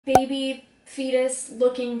baby fetus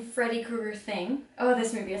looking Freddy Krueger thing. Oh,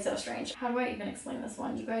 this movie is so strange. How do I even explain this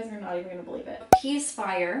one? You guys are not even gonna believe it. Peas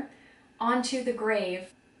fire onto the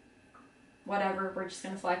grave. Whatever, we're just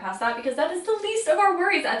gonna fly past that because that is the least of our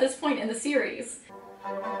worries at this point in the series.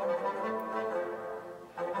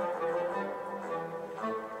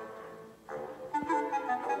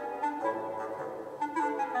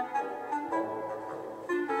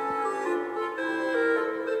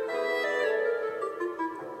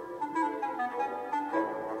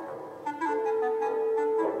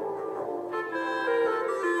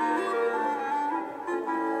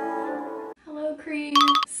 Hello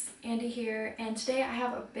creeps, Andy here, and today I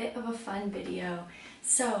have a bit of a fun video.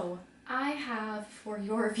 So I have, for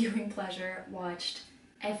your viewing pleasure, watched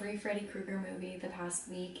every Freddy Krueger movie the past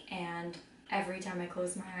week, and every time I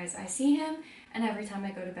close my eyes I see him, and every time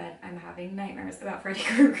I go to bed I'm having nightmares about Freddy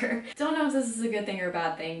Krueger. Don't know if this is a good thing or a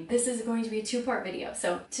bad thing. This is going to be a two-part video.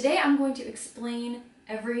 So today I'm going to explain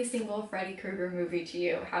every single Freddy Krueger movie to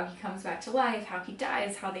you. How he comes back to life, how he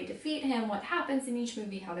dies, how they defeat him, what happens in each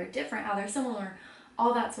movie, how they're different, how they're similar,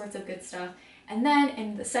 all that sorts of good stuff. And then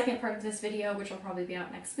in the second part of this video, which will probably be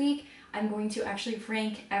out next week, I'm going to actually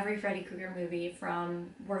rank every Freddy Krueger movie from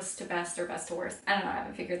worst to best or best to worst. I don't know, I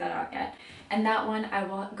haven't figured that out yet. And that one I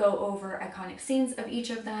will go over iconic scenes of each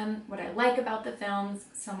of them, what I like about the films,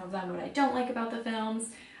 some of them what I don't like about the films,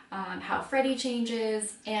 how Freddy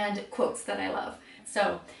changes, and quotes that I love.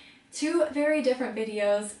 So, two very different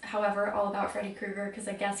videos, however, all about Freddy Krueger, because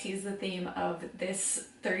I guess he's the theme of this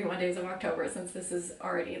 31 Days of October, since this is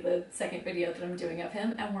already the second video that I'm doing of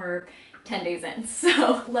him, and we're 10 days in.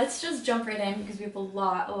 So let's just jump right in, because we have a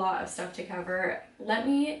lot of stuff to cover. Let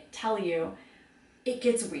me tell you, it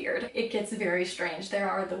gets weird. It gets very strange. There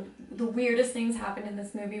are the weirdest things happen in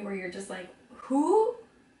this movie where you're just like, who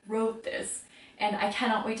wrote this? And I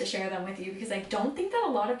cannot wait to share them with you because I don't think that a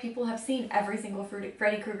lot of people have seen every single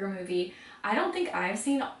Freddy Krueger movie. I don't think I've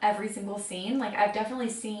seen every single scene. Like, I've definitely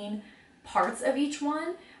seen parts of each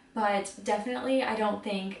one, but definitely I don't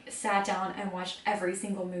think sat down and watched every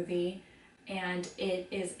single movie, and it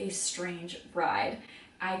is a strange ride.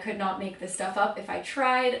 I could not make this stuff up if I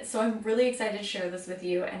tried, so I'm really excited to share this with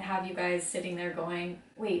you and have you guys sitting there going,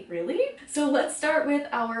 wait, really? So let's start with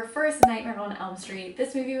our first Nightmare on Elm Street.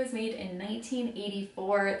 This movie was made in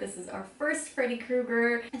 1984. This is our first Freddy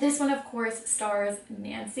Krueger. This one, of course, stars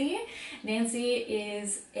Nancy. Nancy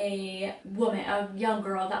is a woman, a young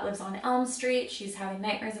girl that lives on Elm Street. She's having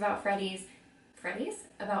nightmares about Freddy.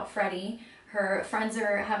 Her friends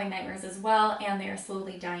are having nightmares as well, and they are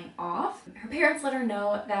slowly dying off. Her parents let her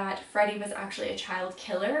know that Freddy was actually a child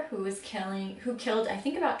killer who killed, I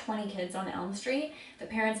think, about 20 kids on Elm Street. The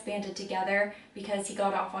parents banded together because he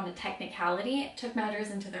got off on a technicality, took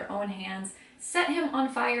matters into their own hands, set him on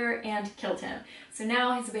fire, and killed him. So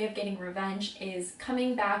now his way of getting revenge is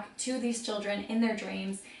coming back to these children in their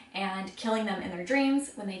dreams and killing them in their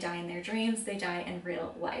dreams. When they die in their dreams, they die in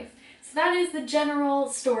real life. So that is the general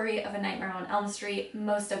story of A Nightmare on Elm Street,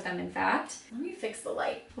 most of them in fact. Let me fix the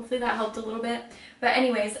light. Hopefully that helped a little bit. But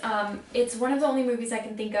anyways, it's one of the only movies I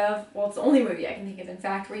can think of, well, it's the only movie I can think of in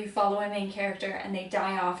fact, where you follow a main character and they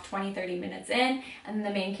die off 20-30 minutes in, and then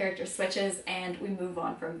the main character switches and we move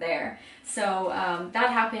on from there. So that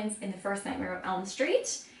happens in the first Nightmare on Elm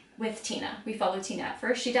Street with Tina. We follow Tina at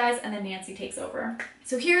first. She dies and then Nancy takes over.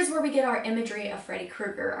 So here's where we get our imagery of Freddy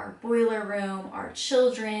Krueger, our boiler room, our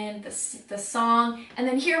children, the song, and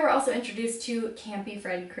then here we're also introduced to campy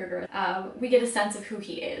Freddy Krueger. We get a sense of who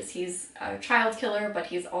he is. He's a child killer, but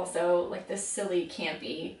he's also like this silly,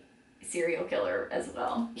 campy serial killer as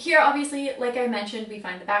well. Here, obviously, like I mentioned, we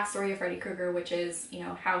find the backstory of Freddy Krueger, which is, you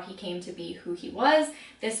know, how he came to be who he was.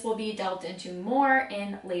 This will be delved into more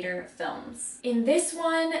in later films. In this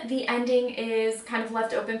one, the ending is kind of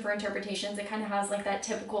left open for interpretations. It kind of has like that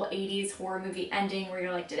typical 80s horror movie ending where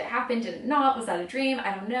you're like, did it happen? Did it not? Was that a dream?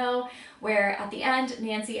 I don't know. Where at the end,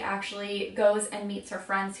 Nancy actually goes and meets her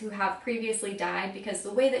friends who have previously died, because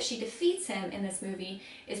the way that she defeats him in this movie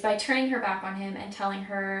is by turning her back on him and telling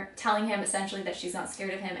him essentially that she's not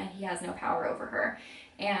scared of him and he has no power over her.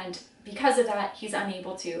 And because of that, he's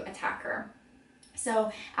unable to attack her.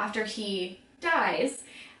 So after he dies,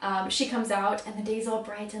 she comes out and the day's all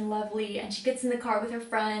bright and lovely and she gets in the car with her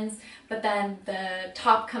friends, but then the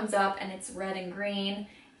top comes up and it's red and green.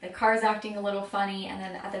 The car's acting a little funny, and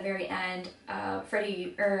then at the very end,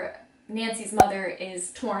 Nancy's mother is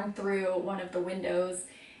torn through one of the windows,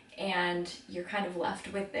 and you're kind of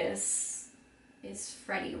left with this, is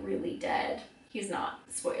Freddy really dead? He's not.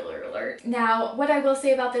 Spoiler alert. Now, what I will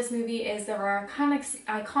say about this movie is there are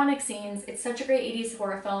iconic scenes. It's such a great 80s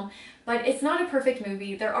horror film, but it's not a perfect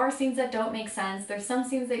movie. There are scenes that don't make sense. There's some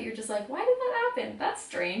scenes that you're just like, why did that happen? That's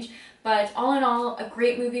strange. But all in all, a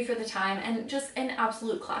great movie for the time and just an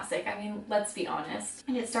absolute classic. I mean, let's be honest.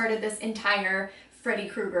 And it started this entire Freddy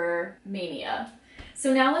Krueger mania.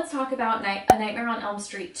 So now let's talk about A Nightmare on Elm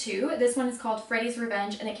Street 2. This one is called Freddy's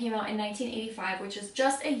Revenge, and it came out in 1985, which is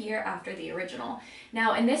just a year after the original.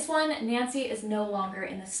 Now in this one, Nancy is no longer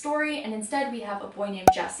in the story, and instead we have a boy named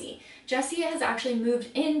Jesse. Jesse has actually moved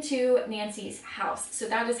into Nancy's house, so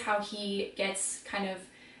that is how he gets kind of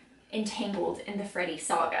entangled in the Freddy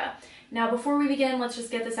saga. Now before we begin, let's just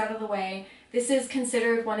get this out of the way. This is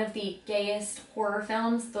considered one of the gayest horror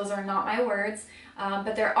films. Those are not my words,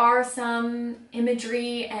 but there are some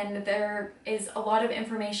imagery and there is a lot of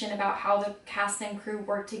information about how the cast and crew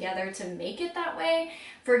worked together to make it that way.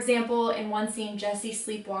 For example, in one scene, Jesse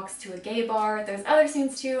sleepwalks to a gay bar. There's other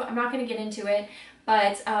scenes too. I'm not going to get into it,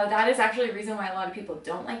 but that is actually a reason why a lot of people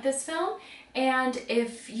don't like this film. And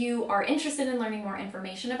if you are interested in learning more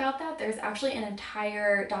information about that, there's actually an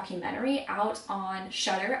entire documentary out on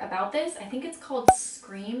Shudder about this. I think it's called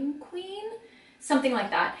Scream Queen, something like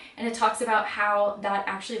that. And it talks about how that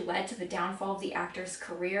actually led to the downfall of the actor's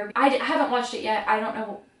career. I haven't watched it yet. I don't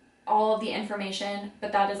know all of the information,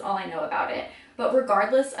 but that is all I know about it. But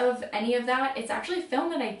regardless of any of that, it's actually a film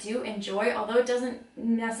that I do enjoy, although it doesn't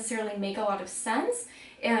necessarily make a lot of sense.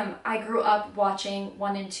 I grew up watching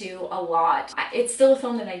 1 and 2 a lot. It's still a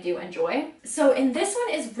film that I do enjoy. So in this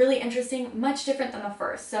one is really interesting, much different than the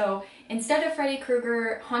first. So instead of Freddy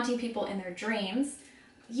Krueger haunting people in their dreams,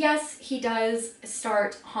 yes, he does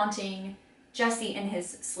start haunting Jesse in his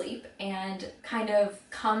sleep and kind of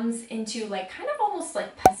comes into kind of almost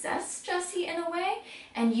possess Jesse in a way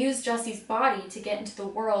and use Jesse's body to get into the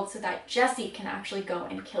world so that Jesse can actually go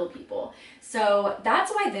and kill people. So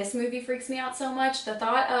that's why this movie freaks me out so much. The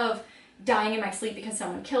thought of dying in my sleep because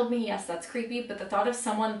someone killed me, yes, that's creepy, but the thought of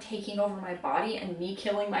someone taking over my body and me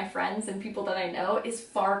killing my friends and people that I know is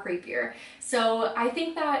far creepier. So I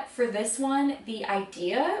think that for this one, the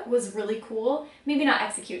idea was really cool, maybe not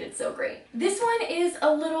executed so great. This one is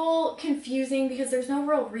a little confusing because there's no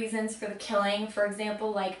real reasons for the killing. For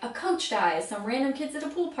example, a coach dies, some random kids at a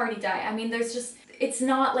pool party die. I mean, it's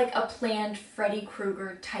not like a planned Freddy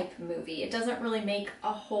Krueger type movie. It doesn't really make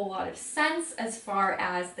a whole lot of sense as far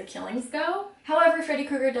as the killings go. However, Freddy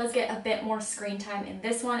Krueger does get a bit more screen time in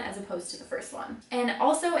this one as opposed to the first one. And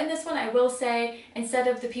also in this one, I will say, instead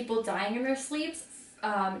of the people dying in their sleeps,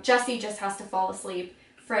 Jesse just has to fall asleep.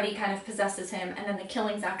 Freddy kind of possesses him, and then the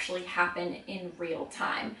killings actually happen in real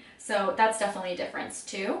time. So that's definitely a difference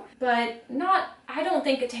too, but I don't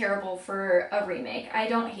think it's terrible for a remake. I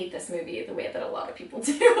don't hate this movie the way that a lot of people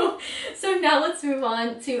do. So now let's move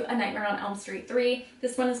on to A Nightmare on Elm Street 3.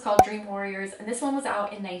 This one is called Dream Warriors, and this one was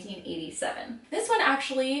out in 1987. This one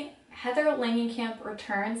actually, Heather Langenkamp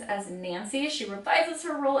returns as Nancy. She revises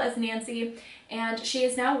her role as Nancy, and she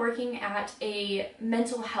is now working at a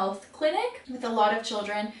mental health clinic with a lot of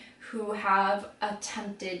children who have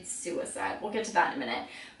attempted suicide. We'll get to that in a minute.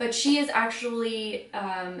 But she is actually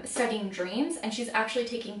studying dreams, and she's actually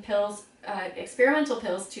taking pills, experimental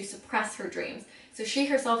pills, to suppress her dreams. So she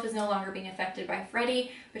herself is no longer being affected by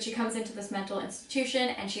Freddy, but she comes into this mental institution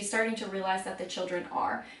and she's starting to realize that the children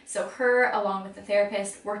are. So her, along with the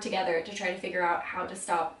therapist, work together to try to figure out how to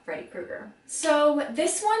stop Freddy Krueger. So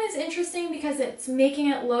this one is interesting because it's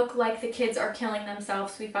making it look like the kids are killing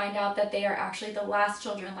themselves. We find out that they are actually the last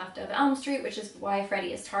children left of Elm Street, which is why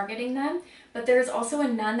Freddy is targeting them. But there's also a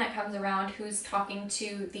nun that comes around who's talking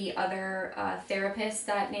to the other therapist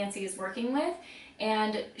that Nancy is working with.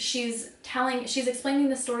 And she's explaining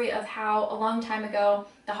the story of how a long time ago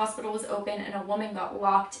the hospital was open and a woman got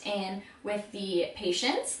locked in with the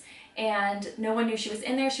patients, and no one knew she was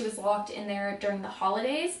in there. She was locked in there during the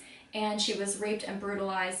holidays, and she was raped and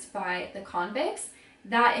brutalized by the convicts.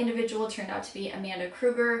 That individual turned out to be Amanda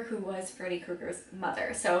Krueger, who was Freddy Krueger's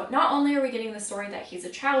mother. So not only are we getting the story that he's a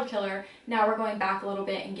child killer, now we're going back a little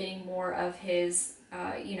bit and getting more of his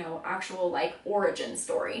actual origin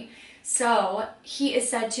story. So he is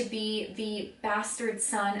said to be the bastard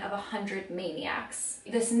son of 100 maniacs.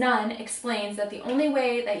 This nun explains that the only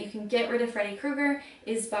way that you can get rid of Freddy Krueger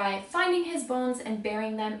is by finding his bones and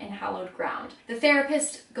burying them in hallowed ground. The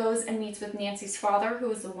therapist goes and meets with Nancy's father, who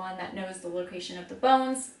is the one that knows the location of the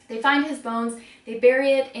bones. They find his bones, they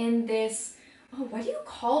bury it in this, what do you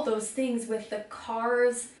call those things with the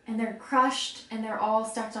cars and they're crushed and they're all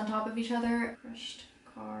stacked on top of each other? Crushed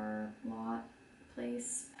car lot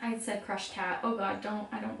place. I said crushed cat. Oh god,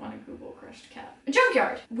 I don't want to Google crushed cat.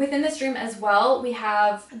 Junkyard. Within this dream as well, we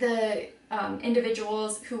have the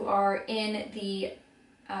individuals who are in the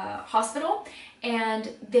hospital, and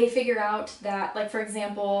they figure out that, like, for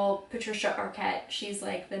example, Patricia Arquette, she's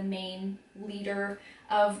like the main leader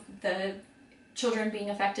of the children being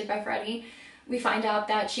affected by Freddy. We find out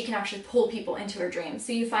that she can actually pull people into her dreams.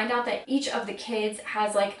 So you find out that each of the kids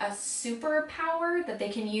has like a superpower that they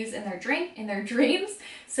can use in their dreams.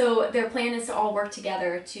 So their plan is to all work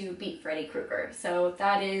together to beat Freddy Krueger. So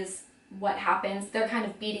that is what happens. They're kind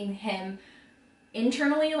of beating him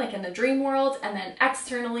internally, like in the dream world, and then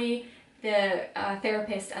externally, the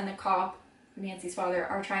therapist and the cop, Nancy's father,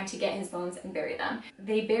 are trying to get his bones and bury them.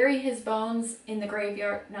 They bury his bones in the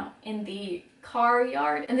graveyard, no, in the car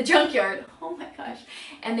yard, in the junkyard. Oh my gosh.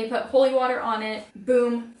 And they put holy water on it.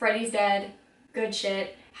 Boom, Freddy's dead. Good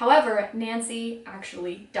shit. However, Nancy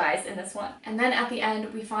actually dies in this one. And then at the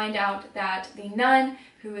end, we find out that the nun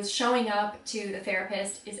who is showing up to the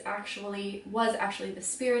therapist was actually the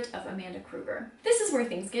spirit of Amanda Krueger. This is where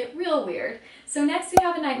things get real weird. So next we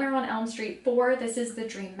have A Nightmare on Elm Street 4. This is The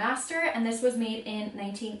Dream Master, and this was made in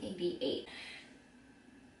 1988.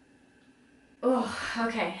 Oh,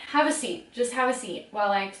 okay. Have a seat. Just have a seat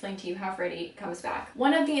while I explain to you how Freddy comes back.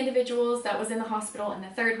 One of the individuals that was in the hospital in the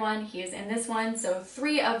third one, he is in this one. So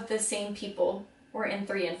 3 of the same people were in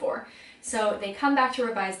 3 and 4. So they come back to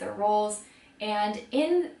revise their roles, and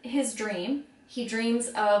in his dream, he dreams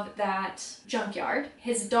of that junkyard.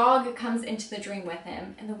 His dog comes into the dream with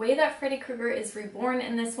him. And the way that Freddy Krueger is reborn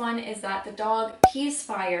in this one is that the dog pees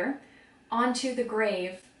fire onto the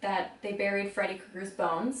grave that they buried Freddy Krueger's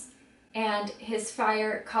bones. And his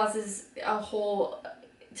fire causes a hole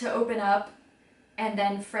to open up, and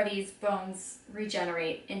then Freddy's bones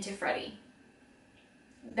regenerate into Freddy.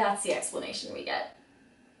 That's the explanation we get.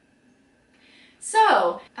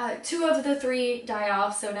 So, 2 of the 3 die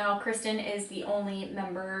off, so now Kristen is the only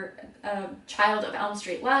child of Elm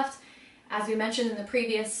Street left. As we mentioned in the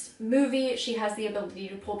previous movie, she has the ability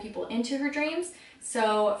to pull people into her dreams,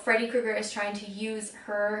 so Freddy Krueger is trying to use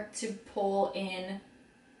her to pull in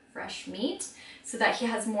fresh meat so that he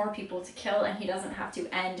has more people to kill and he doesn't have to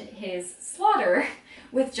end his slaughter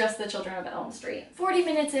with just the children of Elm Street. 40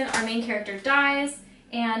 minutes in, our main character dies,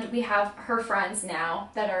 and we have her friends now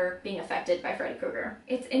that are being affected by Freddy Krueger.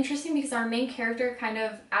 It's interesting because our main character kind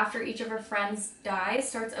of, after each of her friends dies,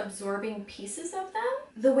 starts absorbing pieces of them.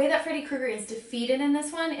 The way that Freddy Krueger is defeated in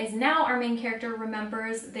this one is now our main character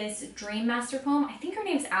remembers this Dream Master poem. I think her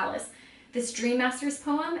name's Alice. This Dream Master's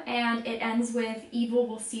poem, and it ends with "Evil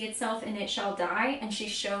will see itself and it shall die," and she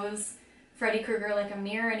shows Freddy Krueger like a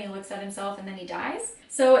mirror and he looks at himself and then he dies.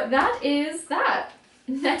 So that is that.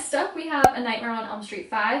 Next up we have A Nightmare on Elm Street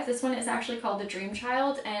 5. This one is actually called The Dream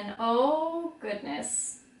Child, and oh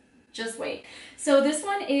goodness, just wait. So this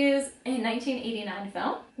one is a 1989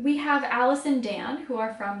 film. We have Alice and Dan, who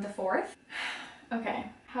are from the 4th. Okay,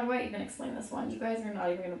 how do I even explain this one? You guys are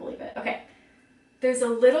not even gonna believe it. Okay, there's a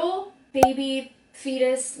little baby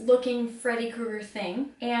fetus looking Freddy Krueger thing,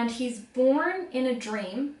 and he's born in a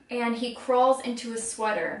dream, and he crawls into a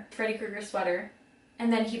sweater, Freddy Krueger sweater,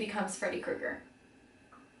 and then he becomes Freddy Krueger.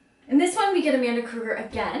 In this one we get Amanda Krueger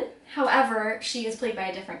again. However, she is played by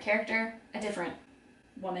a different character, a different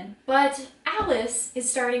woman. But Alice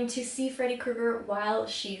is starting to see Freddy Krueger while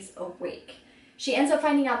she's awake. She ends up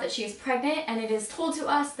finding out that she is pregnant, and it is told to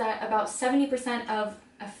us that about 70% of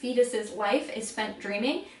a fetus's life is spent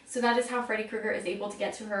dreaming, so that is how Freddy Krueger is able to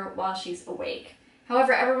get to her while she's awake.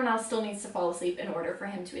 However, everyone else still needs to fall asleep in order for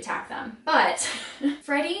him to attack them. But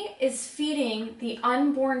Freddy is feeding the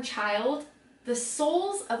unborn child the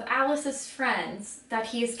souls of Alice's friends that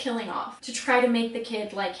he is killing off to try to make the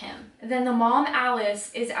kid like him. Then the mom,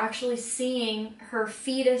 Alice, is actually seeing her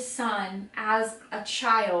fetus son as a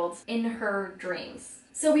child in her dreams.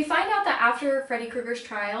 So we find out that after Freddy Krueger's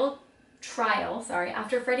trial,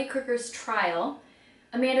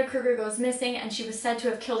 Amanda Krueger goes missing, and she was said to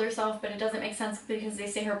have killed herself, but it doesn't make sense because they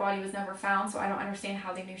say her body was never found, so I don't understand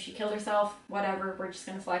how they knew she killed herself. Whatever, we're just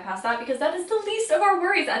gonna fly past that because that is the least of our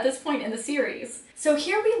worries at this point in the series. So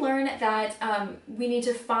here we learn that we need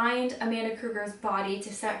to find Amanda Krueger's body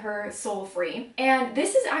to set her soul free. And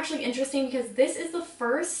this is actually interesting because this is the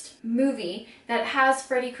first movie that has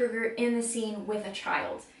Freddy Krueger in the scene with a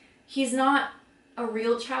child. He's not a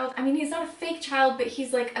real child. I mean, he's not a fake child, but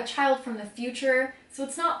he's like a child from the future. So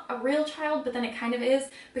it's not a real child, but then it kind of is.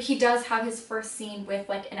 But he does have his first scene with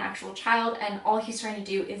like an actual child, and all he's trying to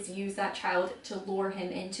do is use that child to lure him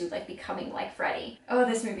into like becoming like Freddy. Oh,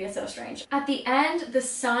 this movie is so strange. At the end, the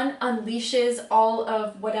son unleashes all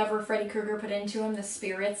of whatever Freddy Krueger put into him, the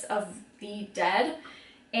spirits of the dead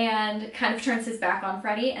and kind of turns his back on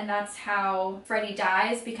Freddy, and that's how Freddy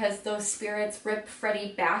dies, because those spirits rip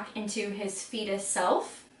Freddy back into his fetus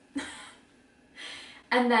self.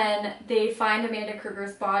 And then they find Amanda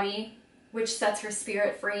Kruger's body, which sets her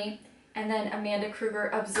spirit free, and then Amanda Kruger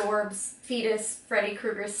absorbs fetus Freddy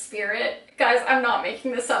Krueger's spirit. Guys, I'm not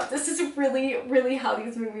making this up. This is really, really how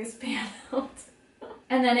these movies pan out.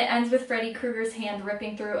 And then it ends with Freddy Krueger's hand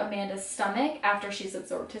ripping through Amanda's stomach after she's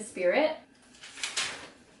absorbed his spirit.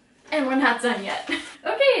 And we're not done yet.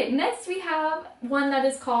 Okay, next we have one that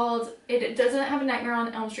is called, it doesn't have a Nightmare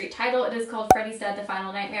on Elm Street title, it is called Freddy's Dead, The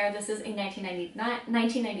Final Nightmare. This is a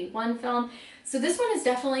 1991 film. So this one is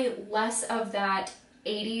definitely less of that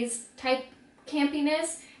 80s type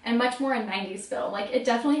campiness and much more a 90s film. Like, it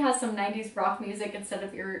definitely has some 90s rock music instead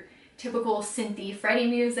of your typical synthy Freddy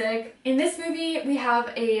music. In this movie, we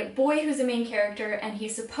have a boy who's a main character, and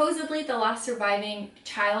he's supposedly the last surviving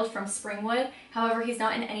child from Springwood. However, he's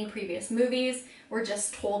not in any previous movies. We're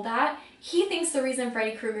just told that. He thinks the reason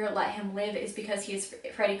Freddy Krueger let him live is because he is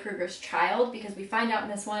Freddy Krueger's child, because we find out in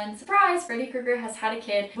this one, surprise, Freddy Krueger has had a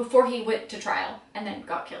kid before he went to trial and then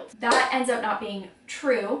got killed. That ends up not being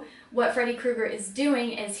true. What Freddy Krueger is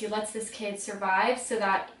doing is he lets this kid survive so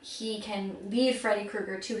that he can lead Freddy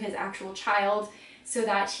Krueger to his actual child, so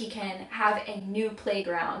that he can have a new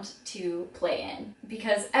playground to play in,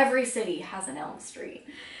 because every city has an Elm Street.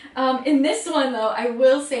 In this one though, I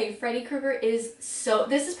will say Freddy Krueger is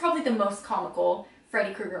this is probably the most comical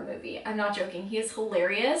Freddy Krueger movie. I'm not joking. He is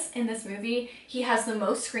hilarious in this movie. He has the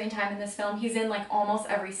most screen time in this film. He's in like almost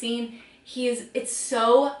every scene. It's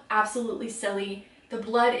so absolutely silly. The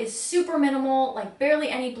blood is super minimal, like barely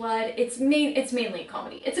any blood. It's mainly a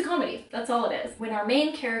comedy. It's a comedy, that's all it is. When our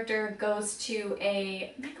main character goes to oh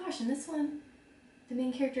my gosh, in this one, the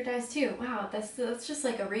main character dies too. Wow, that's just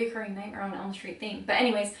like a reoccurring Nightmare on Elm Street thing. But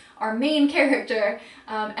anyways, our main character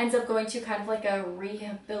ends up going to kind of like a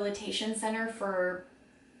rehabilitation center for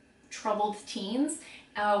troubled teens,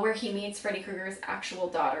 where he meets Freddy Krueger's actual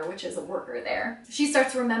daughter, which is a worker there. She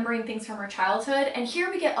starts remembering things from her childhood, and here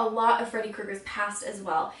we get a lot of Freddy Krueger's past as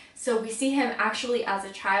well. So we see him actually as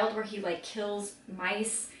a child, where he like kills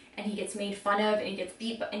mice, and he gets made fun of, and he gets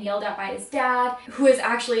beat and yelled at by his dad, who is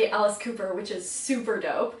actually Alice Cooper, which is super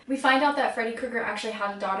dope. We find out that Freddy Krueger actually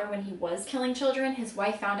had a daughter when he was killing children. His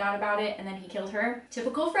wife found out about it, and then he killed her.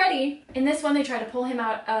 Typical Freddy. In this one, they try to pull him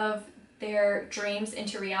out of their dreams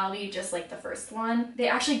into reality, just like the first one. They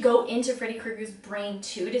actually go into Freddy Krueger's brain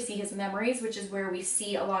too to see his memories, which is where we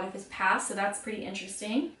see a lot of his past, so that's pretty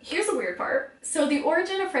interesting. Here's the weird part. So the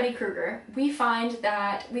origin of Freddy Krueger, we find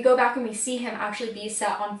that we go back and we see him actually be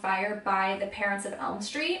set on fire by the parents of Elm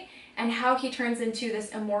Street, and how he turns into this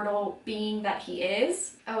immortal being that he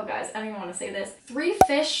is. Oh guys, I don't even want to say this. 3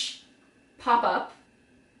 fish pop up.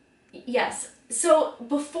 Yes. So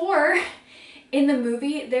before, in the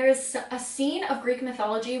movie, there's a scene of Greek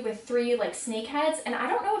mythology with 3 like snake heads, and I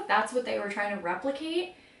don't know if that's what they were trying to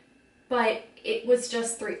replicate, but it was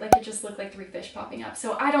just 3, like it just looked like 3 fish popping up.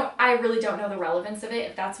 So I really don't know the relevance of it,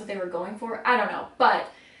 if that's what they were going for. I don't know, but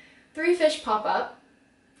 3 fish pop up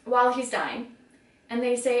while he's dying, and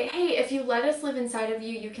they say, hey, if you let us live inside of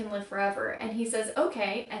you, you can live forever. And he says,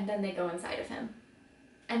 okay, and then they go inside of him.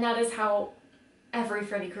 And that is how every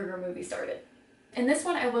Freddy Krueger movie started. In this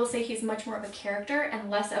one, I will say he's much more of a character and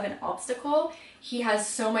less of an obstacle. He has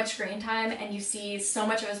so much screen time, and you see so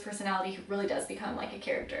much of his personality. He really does become like a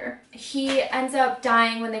character. He ends up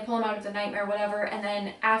dying when they pull him out of the nightmare, whatever, and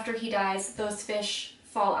then after he dies, those fish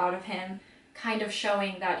fall out of him, kind of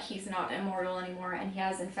showing that he's not immortal anymore, and he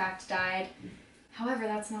has in fact died. However,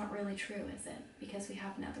 that's not really true, is it? Because we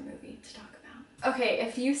have another movie to talk about. Okay,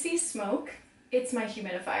 if you see smoke, it's my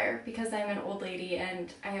humidifier, because I'm an old lady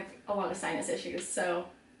and I have a lot of sinus issues, so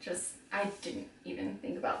I didn't even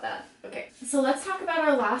think about that. Okay, so let's talk about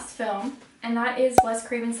our last film, and that is Wes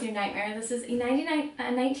Craven's New Nightmare. This is a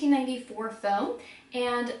 1994 film,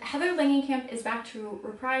 and Heather Langenkamp is back to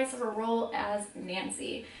reprise her role as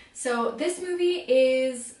Nancy. So this movie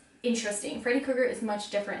is interesting. Freddy Krueger is much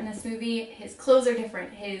different in this movie. His clothes are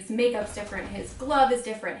different, his makeup's different, his glove is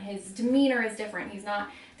different, his demeanor is different. He's not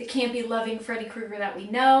the campy, loving Freddy Krueger that we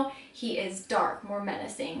know. He is dark, more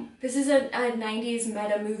menacing. This is a 90s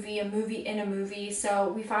meta movie, a movie in a movie, so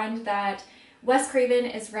we find that Wes Craven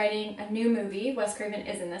is writing a new movie. Wes Craven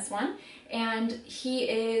is in this one, and he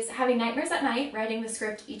is having nightmares at night, writing the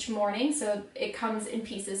script each morning, so it comes in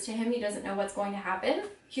pieces to him. He doesn't know what's going to happen.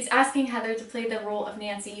 He's asking Heather to play the role of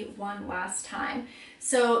Nancy one last time.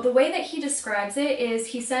 So the way that he describes it is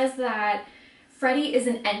he says that Freddy is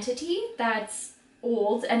an entity that's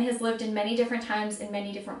old and has lived in many different times in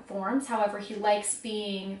many different forms. However, he likes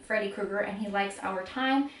being Freddy Krueger and he likes our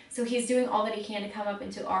time, so he's doing all that he can to come up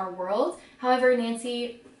into our world. However,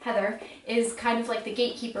 Heather is kind of like the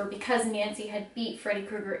gatekeeper because Nancy had beat Freddy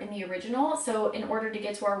Krueger in the original, so in order to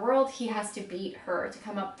get to our world, he has to beat her to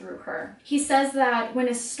come up through her. He says that when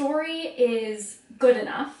a story is good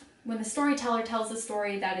enough, when the storyteller tells a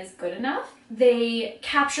story that is good enough, they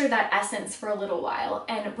capture that essence for a little while,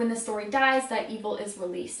 and when the story dies, that evil is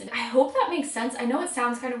released. And I hope that makes sense. I know it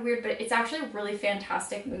sounds kind of weird, but it's actually a really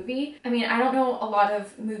fantastic movie. I mean, I don't know a lot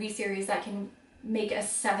of movie series that can make a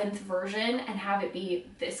 7th version and have it be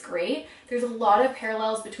this great. There's a lot of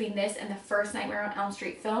parallels between this and the first Nightmare on Elm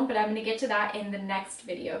Street film, but I'm going to get to that in the next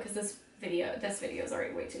video because this video is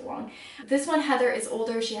already way too long. This one, Heather is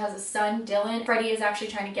older. She has a son, Dylan. Freddy is actually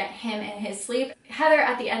trying to get him in his sleep. Heather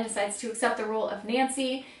at the end decides to accept the role of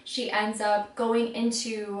Nancy. She ends up going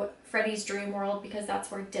into Freddy's dream world because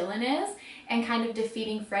that's where Dylan is, and kind of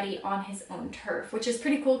defeating Freddy on his own turf, which is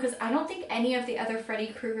pretty cool because I don't think any of the other Freddy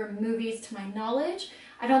Krueger movies, to my knowledge,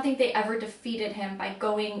 I don't think they ever defeated him by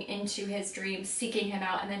going into his dreams, seeking him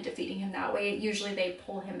out, and then defeating him that way. Usually they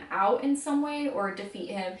pull him out in some way or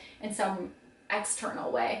defeat him in some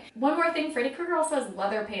external way. One more thing, Freddy Krueger also has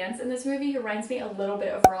leather pants in this movie. He reminds me a little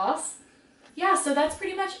bit of Ross. Yeah, so that's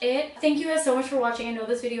pretty much it. Thank you guys so much for watching. I know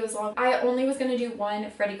this video is long. I only was going to do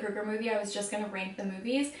one Freddy Krueger movie. I was just going to rank the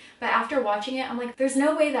movies. But after watching it, I'm like, there's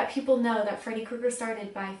no way that people know that Freddy Krueger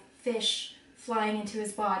started by fish flying into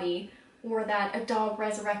his body, or that a dog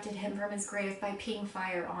resurrected him from his grave by peeing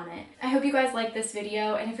fire on it. I hope you guys liked this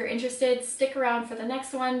video, and if you're interested, stick around for the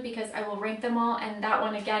next one because I will rank them all, and that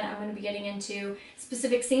one, again, I'm going to be getting into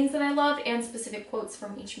specific scenes that I loved and specific quotes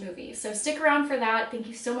from each movie. So stick around for that. Thank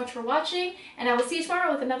you so much for watching, and I will see you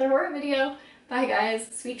tomorrow with another horror video. Bye guys.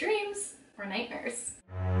 Sweet dreams or nightmares.